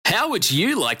How would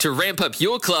you like to ramp up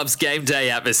your club's game day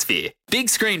atmosphere? Big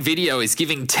Screen Video is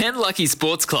giving 10 lucky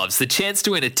sports clubs the chance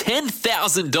to win a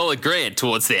 $10,000 grant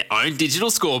towards their own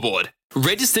digital scoreboard.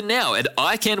 Register now at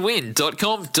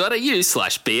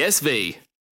iCanWin.com.au/BSV.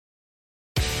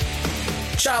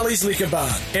 Charlie's Liquor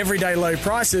Barn. Everyday low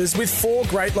prices with 4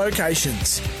 great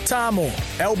locations.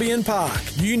 Tarmore, Albion Park,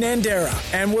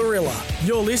 Unanderra and Warilla.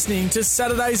 You're listening to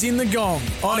Saturdays in the Gong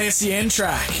on SEN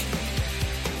Track.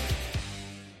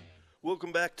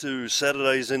 Welcome back to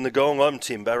Saturdays in the Gong. I'm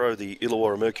Tim Barrow, the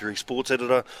Illawarra Mercury sports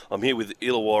editor. I'm here with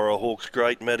Illawarra Hawks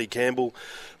great Matty Campbell.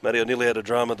 Matty, I nearly had a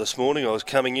drama this morning. I was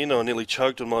coming in, I nearly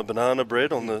choked on my banana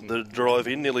bread on the drive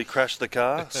in, nearly crashed the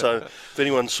car. So if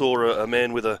anyone saw a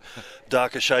man with a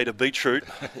darker shade of beetroot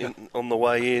on the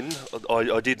way in,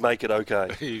 I did make it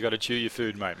okay. You got to chew your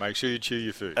food, mate. Make sure you chew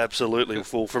your food. Absolutely.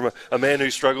 Well, from a man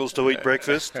who struggles to eat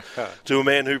breakfast to a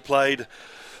man who played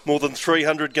more than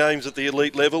 300 games at the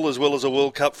elite level, as well as a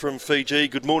World Cup from Fiji.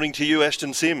 Good morning to you,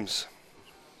 Ashton Sims.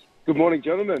 Good morning,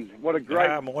 gentlemen. What a great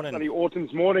sunny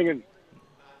autumn's morning. And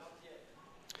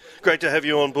great to have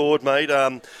you on board, mate.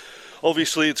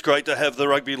 Obviously, it's great to have the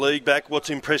rugby league back. What's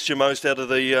impressed you most out of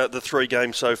the 3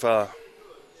 games so far?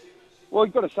 Well,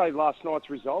 you've got to say last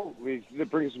night's result with the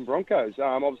Brisbane Broncos.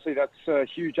 Obviously, that's a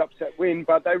huge upset win,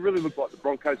 but they really look like the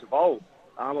Broncos of old.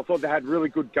 I thought they had really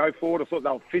good go forward. I thought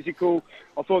they were physical.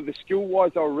 I thought the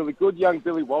skill-wise they were really good. Young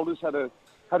Billy Walters had a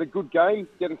good game,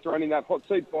 getting thrown in that hot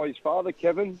seat by his father,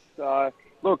 Kevin.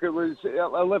 Look, it was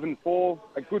 11-4,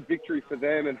 a good victory for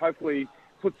them, and hopefully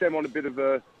puts them on a bit of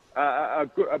a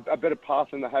better path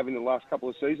than they have in the last couple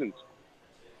of seasons.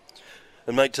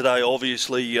 And mate, today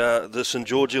obviously the St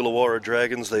George Illawarra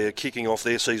Dragons, they're kicking off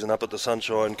their season up at the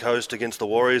Sunshine Coast against the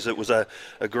Warriors. It was a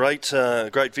great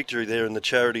victory there in the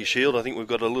Charity Shield. I think we've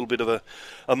got a little bit of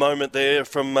a moment there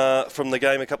from the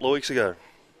game a couple of weeks ago.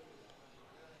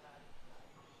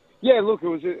 Yeah, look, it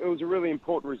was a really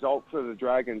important result for the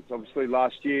Dragons. Obviously,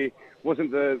 last year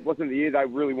wasn't the year they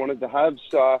really wanted to have.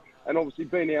 So, and obviously,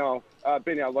 being our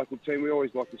local team, we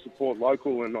always like to support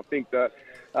local. And I think that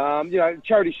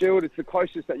Charity Shield, it's the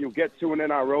closest that you'll get to an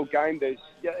NRL game. There's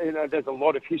a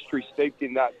lot of history steeped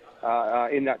in that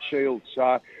shield.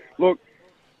 So, look,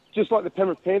 just like the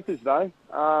Penrith Panthers, though,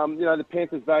 the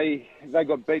Panthers they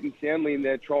got beaten soundly in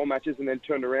their trial matches and then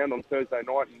turned around on Thursday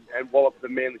night and walloped the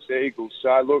Manly Sea Eagles.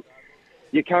 So, look,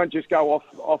 you can't just go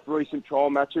off recent trial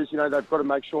matches. They've got to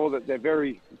make sure that they're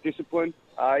very disciplined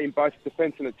in both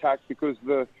defence and attack, because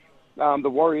the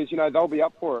Warriors, they'll be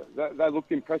up for it. They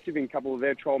looked impressive in a couple of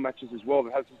their trial matches as well.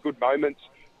 They had some good moments.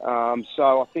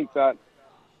 So I think that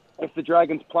if the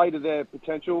Dragons play to their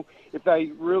potential, if they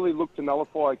really look to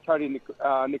nullify Cody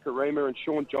Nikorima and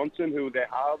Sean Johnson, who are their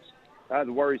halves,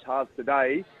 the Warriors' halves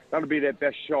today, that'll be their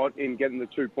best shot in getting the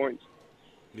 2 points.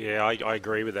 Yeah, I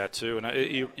agree with that too.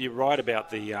 And you're right about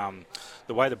the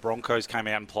way the Broncos came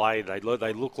out and played. They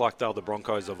look like they were the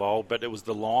Broncos of old, but it was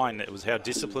the line, it was how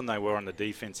disciplined they were on the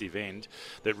defensive end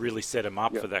that really set them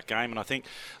up for that game. And I think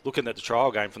looking at the trial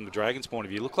game from the Dragons' point of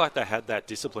view, looked like they had that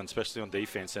discipline, especially on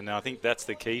defence. And I think that's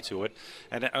the key to it.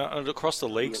 And across the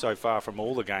league so far from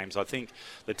all the games, I think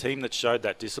the team that showed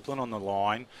that discipline on the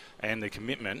line and the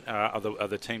commitment are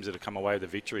the teams that have come away with the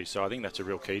victory. So I think that's a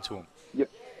real key to them. Yep.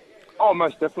 Oh,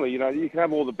 most definitely. You can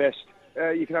have all the best.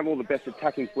 You can have all the best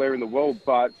attacking flair in the world,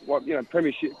 but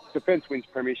premiership defence wins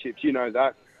premierships. You know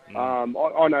that.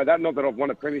 I know that. Not that I've won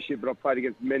a premiership, but I've played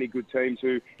against many good teams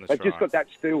who just got that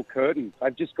steel curtain.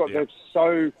 They've just got. They're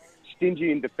so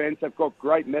stingy in defence. They've got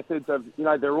great methods.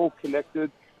 They're all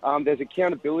connected. There's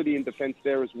accountability in defence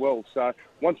there as well. So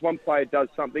once one player does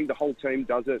something, the whole team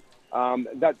does it.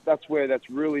 That's where that's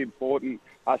really important.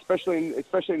 Especially in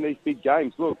these big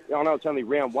games. Look, I know it's only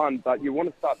round 1, but you want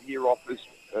to start the year off as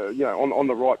on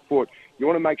the right foot. You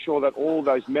want to make sure that all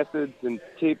those methods and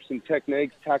tips and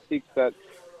techniques, tactics that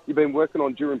you've been working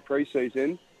on during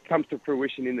pre-season comes to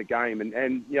fruition in the game.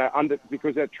 And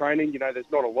because they're training,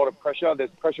 there's not a lot of pressure.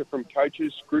 There's pressure from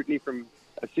coaches, scrutiny from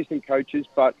assistant coaches,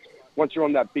 but once you're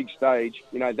on that big stage,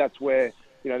 that's where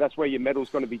your metal's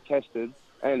going to be tested,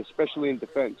 and especially in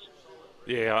defence.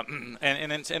 Yeah,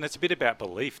 and it's a bit about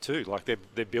belief too. Like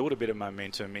they built a bit of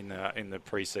momentum in the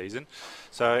pre-season,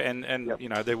 so and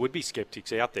there would be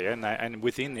skeptics out there, and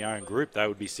within their own group they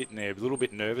would be sitting there a little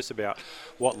bit nervous about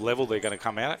what level they're going to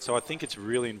come out at. So I think it's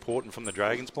really important from the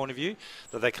Dragons' point of view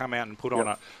that they come out and put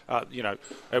on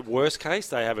at worst case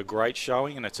they have a great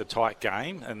showing and it's a tight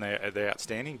game and they're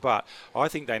outstanding. But I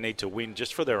think they need to win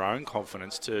just for their own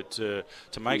confidence to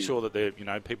make sure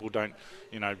that people don't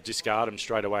discard them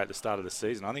straight away at the start of the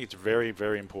season. I think it's a very,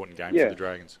 very important game for the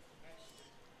Dragons.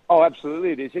 Oh,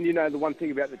 absolutely it is. And, the one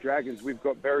thing about the Dragons, we've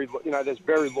got there's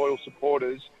very loyal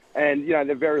supporters, and,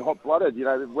 they're very hot-blooded.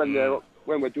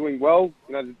 When we're doing well,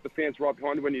 the fans right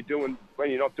behind you. When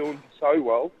you're not doing so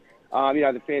well,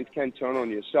 the fans can turn on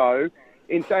you. So,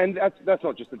 in saying that's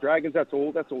not just the Dragons, that's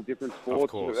all different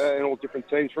sports and all different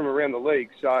teams from around the league.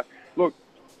 So, look,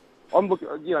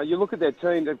 you look at their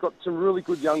team, they've got some really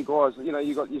good young guys.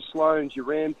 You've got your Sloanes, your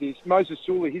Ramseys. Moses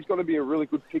Suli, he's going to be a really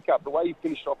good pickup. The way he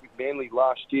finished off with Manly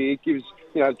last year gives,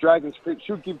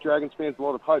 should give Dragons fans a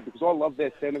lot of hope, because I love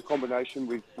their centre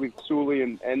combination with Suli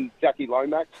and Jackie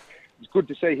Lomax. It's good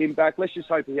to see him back. Let's just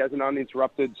hope he has an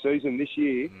uninterrupted season this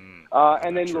year.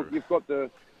 And then, look, you've got the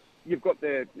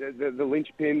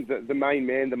linchpin, the main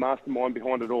man, the mastermind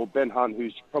behind it all, Ben Hunt,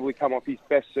 who's probably come off his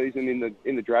best season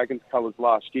in the Dragons colours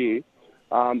last year.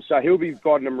 So he'll be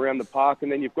guiding them around the park,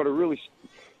 and then you've got a really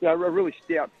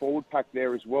stout forward pack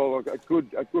there as well. A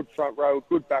good front row, a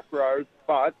good back row.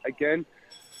 But again,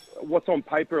 what's on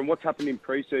paper and what's happened in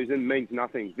pre-season means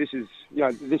nothing. This is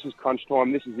crunch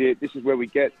time. This is it. This is where we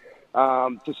get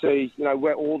to see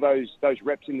where all those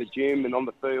reps in the gym and on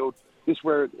the field. This is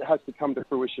where it has to come to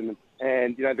fruition,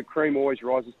 and the cream always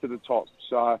rises to the top.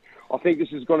 So I think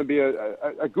this is going to be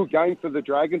a good game for the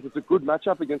Dragons. It's a good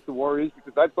matchup against the Warriors,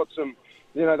 because they've got some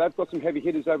heavy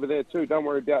hitters over there too. Don't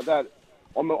worry about that.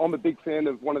 I'm a big fan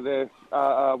of one of their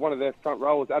front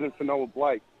rowers, Adam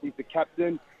Fanoa-Blake. He's the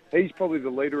captain. He's probably the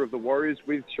leader of the Warriors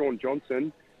with Sean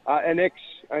Johnson, and ex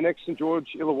St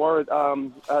George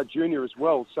Illawarra Junior as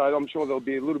well. So I'm sure there'll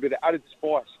be a little bit of added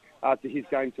spice to his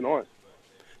game tonight.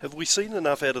 Have we seen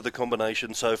enough out of the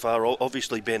combination so far?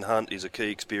 Obviously, Ben Hunt is a key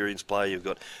experienced player. You've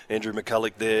got Andrew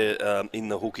McCulloch there in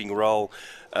the hooking role,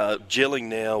 gelling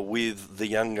now with the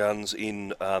young guns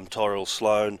in Tyrell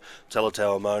Sloan,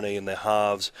 Talatau Amoni and their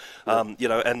halves.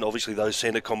 And obviously those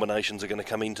centre combinations are going to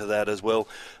come into that as well.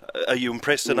 Are you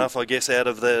impressed enough, I guess, out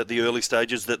of the early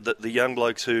stages that the young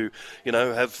blokes who,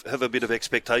 have a bit of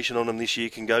expectation on them this year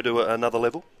can go to another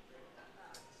level?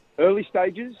 Early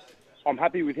stages? I'm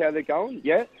happy with how they're going,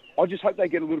 yeah. I just hope they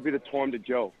get a little bit of time to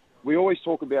gel. We always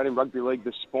talk about in rugby league,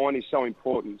 the spine is so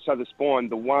important. So the spine,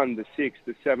 the 1, the 6,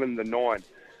 the 7, the 9.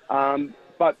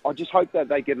 But I just hope that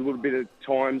they get a little bit of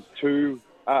time to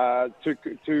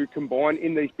combine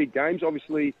in these big games.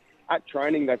 Obviously, at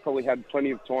training, they probably had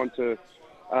plenty of time to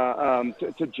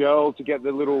gel, to get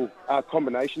the little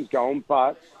combinations going.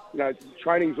 But,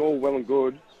 training's all well and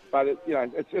good. But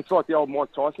it's like the old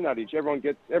Mike Tyson adage. Everyone's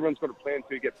got a plan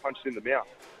to get punched in the mouth.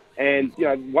 And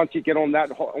once you get in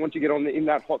that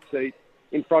hot seat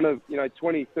in front of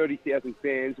 20, 30,000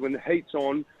 fans, when the heat's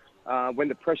on, when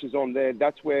the pressure's on there,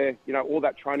 that's where all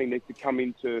that training needs to come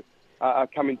into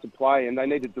play, and they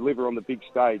need to deliver on the big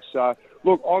stage. So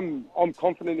look, I'm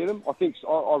confident in them. I think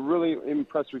I'm really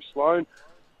impressed with Sloan.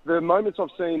 The moments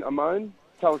I've seen Talatau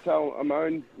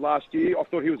Amoni last year, I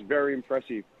thought he was very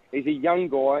impressive. He's a young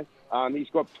guy. He's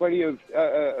got plenty of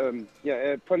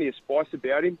spice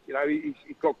about him. He's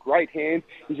got great hands.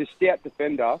 He's a stout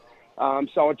defender.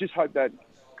 So I just hope that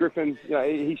Griffin,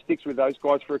 he sticks with those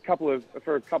guys for a couple of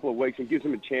weeks and gives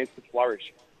them a chance to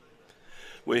flourish.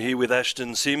 We're here with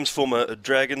Ashton Sims, former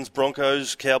Dragons,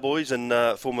 Broncos, Cowboys and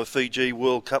former Fiji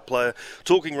World Cup player,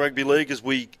 talking rugby league as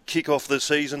we kick off the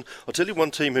season. I'll tell you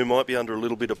one team who might be under a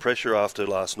little bit of pressure after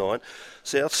last night,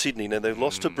 South Sydney. Now, they've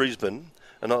lost to Brisbane,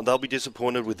 and they'll be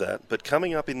disappointed with that. But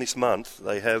coming up in this month,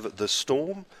 they have the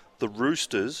Storm, the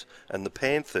Roosters and the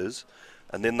Panthers,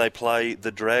 and then they play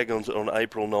the Dragons on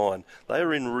April 9. They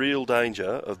are in real danger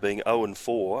of being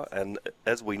 0-4, and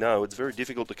as we know, it's very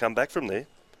difficult to come back from there.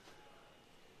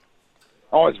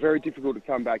 Oh, it's very difficult to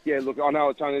come back. Yeah, look, I know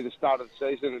it's only the start of the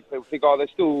season, and people think, there's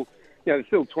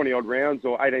still 20-odd rounds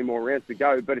or 18 more rounds to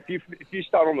go. But if you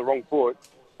start on the wrong foot,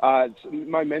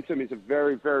 momentum is a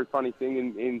very, very funny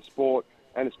thing in sport,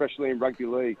 and especially in rugby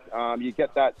league. You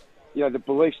get that, the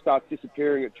belief starts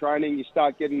disappearing at training. You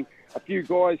start getting a few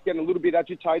guys getting a little bit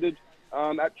agitated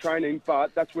at training,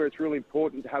 but that's where it's really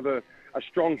important to have a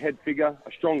strong head figure,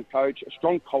 a strong coach, a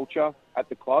strong culture at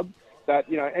the club that,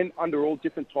 and under all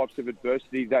different types of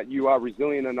adversity, that you are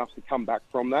resilient enough to come back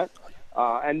from that.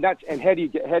 And how do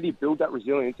you build that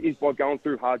resilience is by going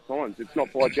through hard times. It's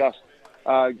not by just,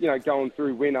 going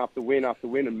through win after win after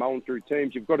win and mulling through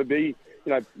teams. You've got to be,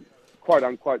 quote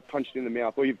unquote punched in the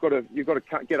mouth, or you've got to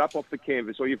get up off the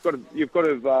canvas, or you've got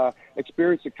to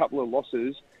experience a couple of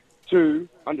losses to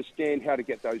understand how to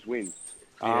get those wins.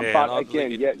 But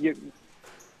again,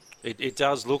 It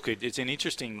does look. It's an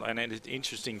interesting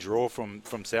draw from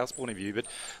South's point of view, but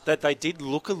that they did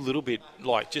look a little bit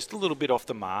just a little bit off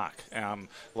the mark,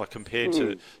 compared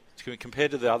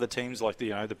compared to the other teams, like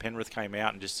the Penrith came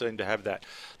out and just seemed to have that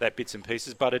bits and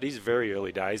pieces. But it is very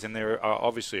early days, and they're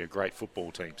obviously a great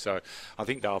football team. So I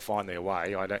think they'll find their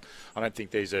way. I don't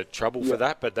think there's a trouble for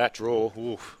that. But that draw,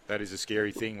 that is a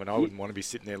scary thing. When I wouldn't want to be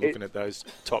sitting there looking at those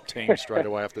top teams straight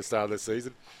away after the start of the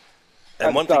season.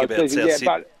 And one thing about South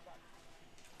Sydney.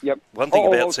 One thing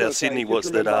about South Sydney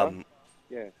was that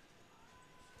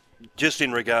just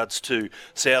in regards to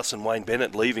South and Wayne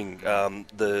Bennett leaving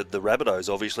the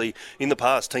Rabbitohs, obviously, in the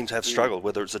past, teams have struggled,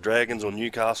 whether it's the Dragons or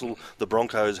Newcastle, the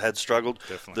Broncos had struggled.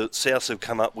 Definitely. The Souths have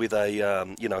come up with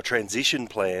a transition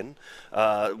plan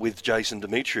with Jason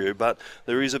Demetriou, but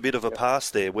there is a bit of a pass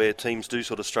there where teams do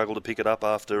sort of struggle to pick it up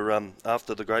after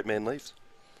the great man leaves.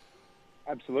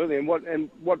 Absolutely, and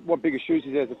what bigger shoes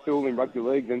is there to fill in rugby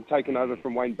league than taking over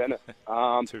from Wayne Bennett?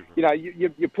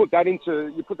 You put that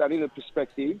into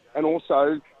perspective, and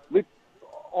also, this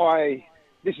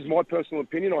is my personal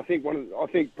opinion. I think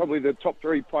probably the top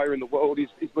 3 player in the world is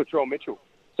Latrell Mitchell.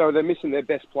 So they're missing their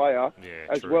best player,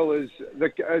 as well as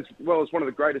one of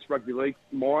the greatest rugby league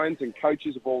minds and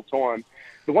coaches of all time.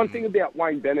 The one thing about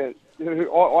Wayne Bennett,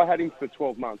 who I had him for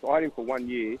 12 months, I had him for 1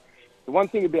 year. The one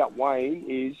thing about Wayne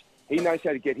is he knows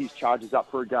how to get his charges up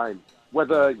for a game.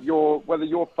 Whether you're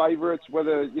favourites,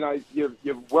 whether you're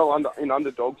well in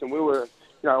underdogs, and we were,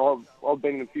 I've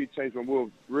been in a few teams when we were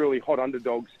really hot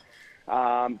underdogs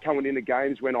coming into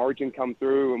games when Origin come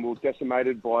through and we were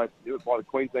decimated by the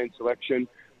Queensland selection.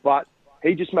 But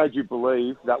he just made you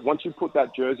believe that once you put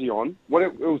that jersey on,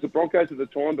 it was the Broncos at the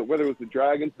time, but whether it was the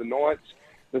Dragons, the Knights,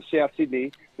 the South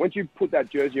Sydney, once you put that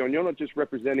jersey on, you're not just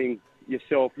representing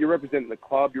yourself, you're representing the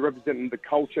club, you're representing the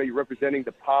culture, you're representing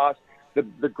the past,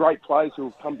 the great players who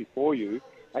have come before you,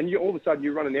 and all of a sudden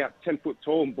you're running out 10 foot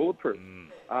tall and bulletproof.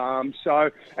 And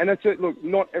that's it. Look,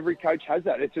 not every coach has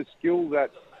that. It's a skill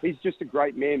that he's just a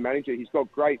great man manager. He's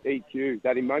got great EQ,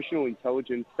 that emotional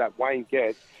intelligence that Wayne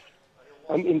gets,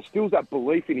 and instills that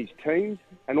belief in his teams,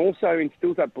 and also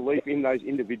instills that belief in those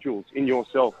individuals, in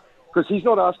yourself. Because he's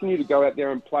not asking you to go out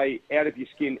there and play out of your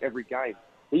skin every game.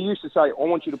 He used to say, I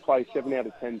want you to play 7 out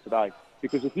of 10 today.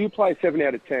 Because if you play 7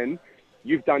 out of 10,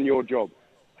 you've done your job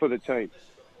for the team.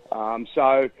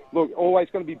 So, look, always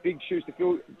going to be big shoes to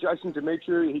fill. Jason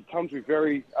Demetriou, he comes with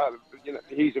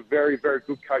he's a very, very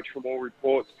good coach from all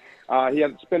reports. He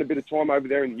had spent a bit of time over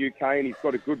there in the UK, and he's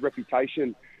got a good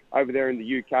reputation over there in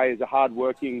the UK as a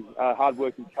hard-working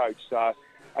coach. So,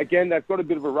 again, they've got a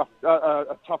bit of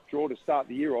a tough draw to start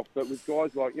the year off, but with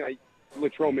guys like,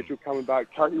 Latrell Mitchell coming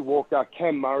back, Cody Walker,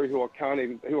 Cam Murray, who I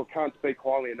can't speak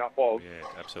highly enough of. Yeah,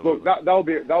 absolutely. Look,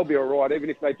 they'll be all right, even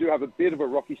if they do have a bit of a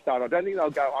rocky start. I don't think they'll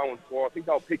go 0-4. I think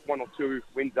they'll pick 1 or 2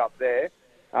 wins up there,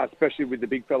 especially with the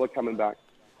big fella coming back.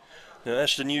 Now,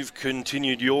 Ashton, you've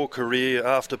continued your career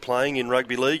after playing in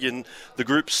rugby league and the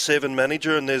Group 7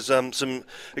 manager, and there's some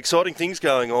exciting things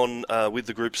going on with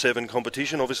the Group 7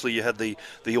 competition. Obviously, you had the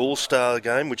All-Star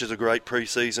game, which is a great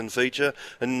pre-season feature,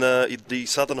 and the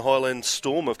Southern Highlands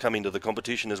Storm have come into the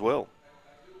competition as well.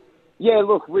 Yeah,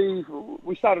 look, we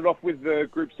started off with the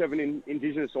Group 7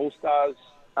 Indigenous All-Stars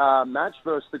match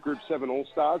versus the Group 7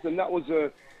 All-Stars, and it was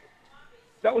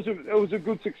a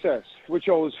good success, which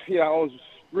I was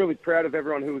really proud of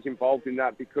everyone who was involved in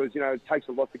that, because it takes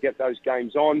a lot to get those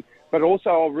games on. But also,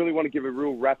 I really want to give a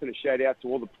real rap and a shout out to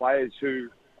all the players who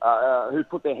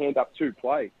put their hand up to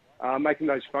play, making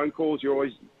those phone calls.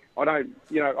 I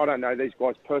don't know these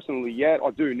guys personally yet.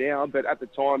 I do now, but at the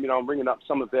time, I'm ringing up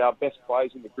some of our best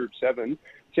players in the Group 7,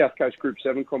 South Coast Group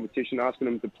 7 competition, asking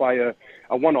them to play a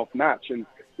one-off match, and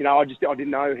I didn't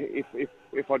know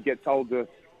if I'd get told to.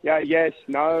 Yeah, yes,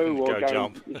 no, or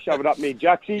go shove it up me,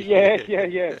 Jaxie.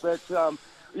 Yeah. But,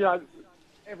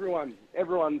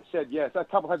 everyone said yes. A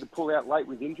couple had to pull out late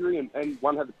with injury and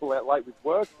one had to pull out late with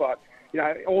work. But,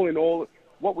 all in all,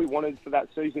 what we wanted for that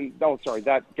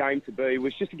game to be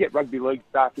was just to get rugby league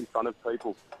back in front of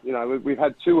people. We've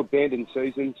had 2 abandoned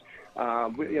seasons.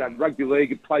 Rugby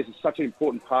league plays such an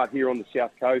important part here on the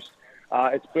South Coast.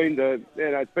 It's been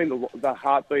the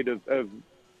heartbeat of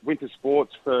winter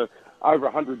sports for over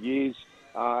 100 years,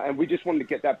 and we just wanted to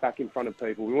get that back in front of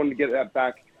people. We wanted to get that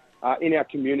back in our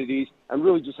communities and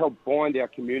really just help bind our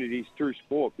communities through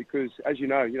sport, because, as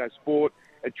sport,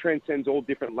 it transcends all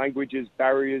different languages,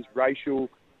 barriers, racial,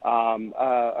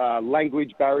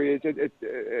 language barriers.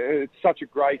 It's such a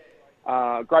great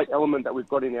element that we've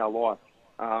got in our life.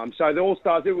 So the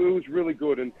All-Stars, it was really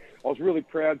good, and I was really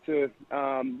proud to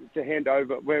hand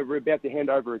over. We're about to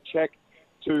hand over a cheque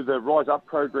to the Rise Up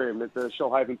program at the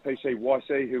Shoalhaven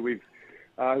PCYC, who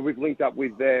we've linked up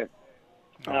with there,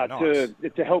 nice.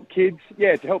 to help kids,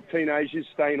 to help teenagers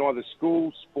stay in either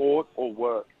school, sport, or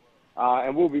work.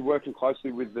 And we'll be working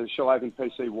closely with the Shoalhaven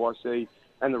PCYC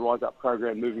and the Rise Up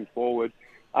program moving forward.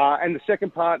 And the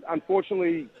second part,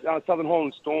 unfortunately, Southern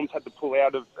Highland Storms had to pull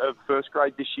out of first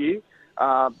grade this year.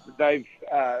 So they're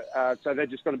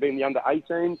just going to be in the under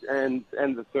 18s and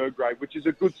the third grade, which is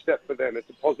a good step for them. It's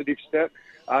a positive step.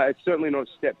 It's certainly not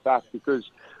a step back, because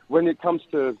when it comes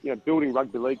to building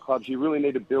rugby league clubs, you really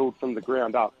need to build from the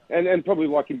ground up. And probably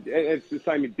it's the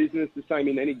same in business, the same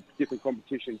in any different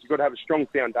competitions. You've got to have a strong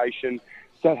foundation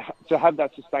to have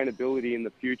that sustainability in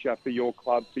the future for your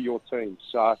club, for your team.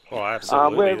 So,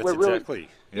 absolutely.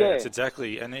 It's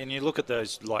exactly. And then you look at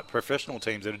those like professional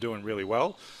teams that are doing really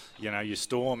well. Your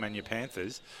Storm and your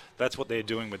Panthers, that's what they're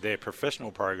doing with their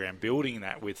professional program, building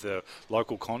that with the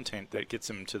local content that gets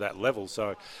them to that level.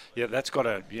 So, that's got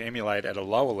to emulate at a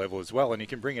lower level as well, and you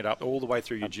can bring it up all the way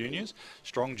through your juniors.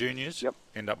 Strong juniors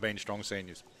end up being strong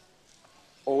seniors.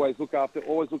 Always look after the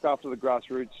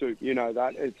grassroots too. You know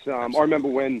that. It's. I remember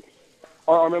when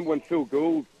Phil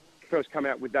Gould first came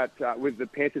out with that with the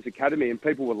Panthers Academy, and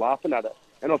people were laughing at it.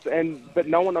 But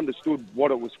no one understood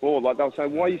what it was for. Like, they were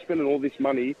saying, why are you spending all this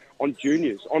money on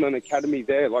juniors, on an academy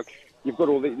there? Like, you've got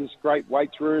all this great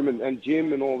weights room and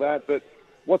gym and all that, but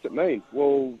what's it mean?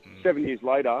 Well, 7 years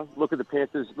later, look at the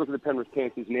Panthers, look at the Penrith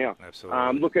Panthers now.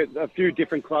 Absolutely. Look at a few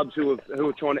different clubs who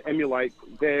are trying to emulate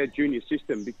their junior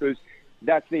system, because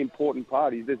that's the important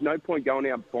part. There's no point going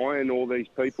out buying all these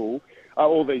people,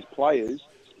 all these players,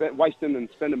 wasting and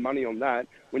spending money on that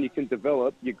when you can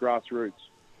develop your grassroots.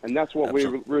 And that's what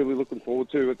we're really looking forward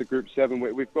to at the Group 7.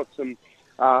 We've got some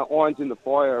irons in the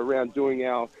fire around doing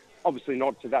our, obviously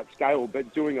not to that scale,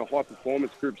 but doing a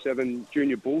high-performance Group 7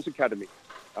 Junior Bulls Academy.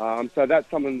 So that's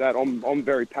something that I'm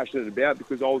very passionate about,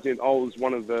 because I was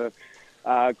one of the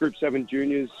Group 7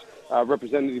 juniors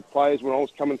representative players when I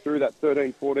was coming through that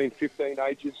 13, 14, 15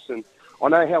 ages. And I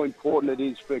know how important it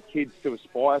is for kids to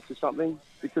aspire to something,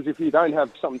 because if you don't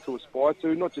have something to aspire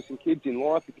to, not just in kids, in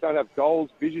life, if you don't have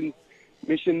goals, visions,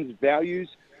 missions,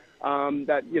 values,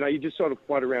 that you just sort of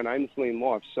float around aimlessly in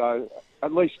life. So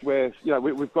at least we've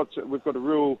got a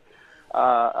real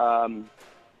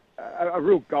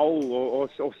goal or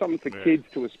something for kids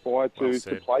to aspire to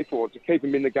play for, to keep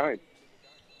them in the game.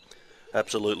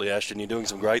 Absolutely, Ashton. You're doing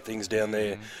some great things down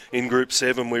there in Group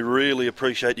 7. We really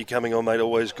appreciate you coming on, mate.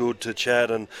 Always good to chat,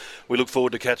 and we look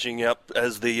forward to catching up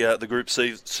as the Group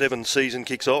 7 season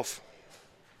kicks off.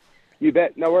 You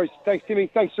bet. No worries. Thanks, Timmy.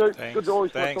 Thanks, Sue. Good to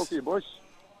always talk to you, boys.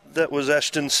 That was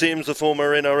Ashton Sims, the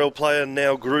former NRL player,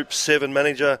 now Group 7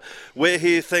 manager. We're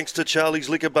here thanks to Charlie's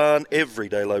Liquor Barn.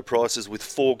 Everyday low prices with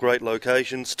 4 great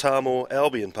locations: Tamworth,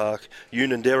 Albion Park,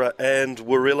 Unanderra and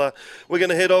Warilla. We're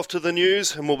going to head off to the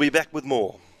news, and we'll be back with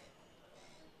more.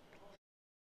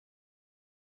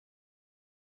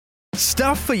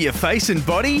 Stuff for your face and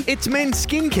body? It's men's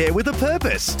skincare with a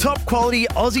purpose. Top quality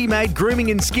Aussie-made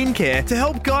grooming and skincare to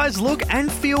help guys look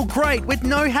and feel great with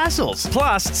no hassles.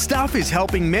 Plus, Stuff is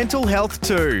helping mental health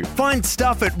too. Find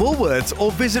Stuff at Woolworths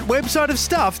or visit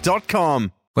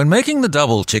websiteofstuff.com. When making the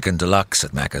double chicken deluxe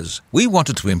at Macca's, we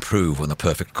wanted to improve on the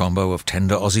perfect combo of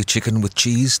tender Aussie chicken with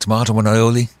cheese, tomato and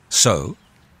aioli. So,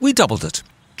 we doubled it.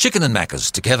 Chicken and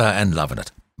Macca's together and loving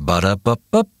it.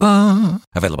 Ba-da-ba-ba-ba.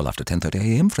 Available after 10:30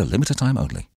 a.m. for a limited time only.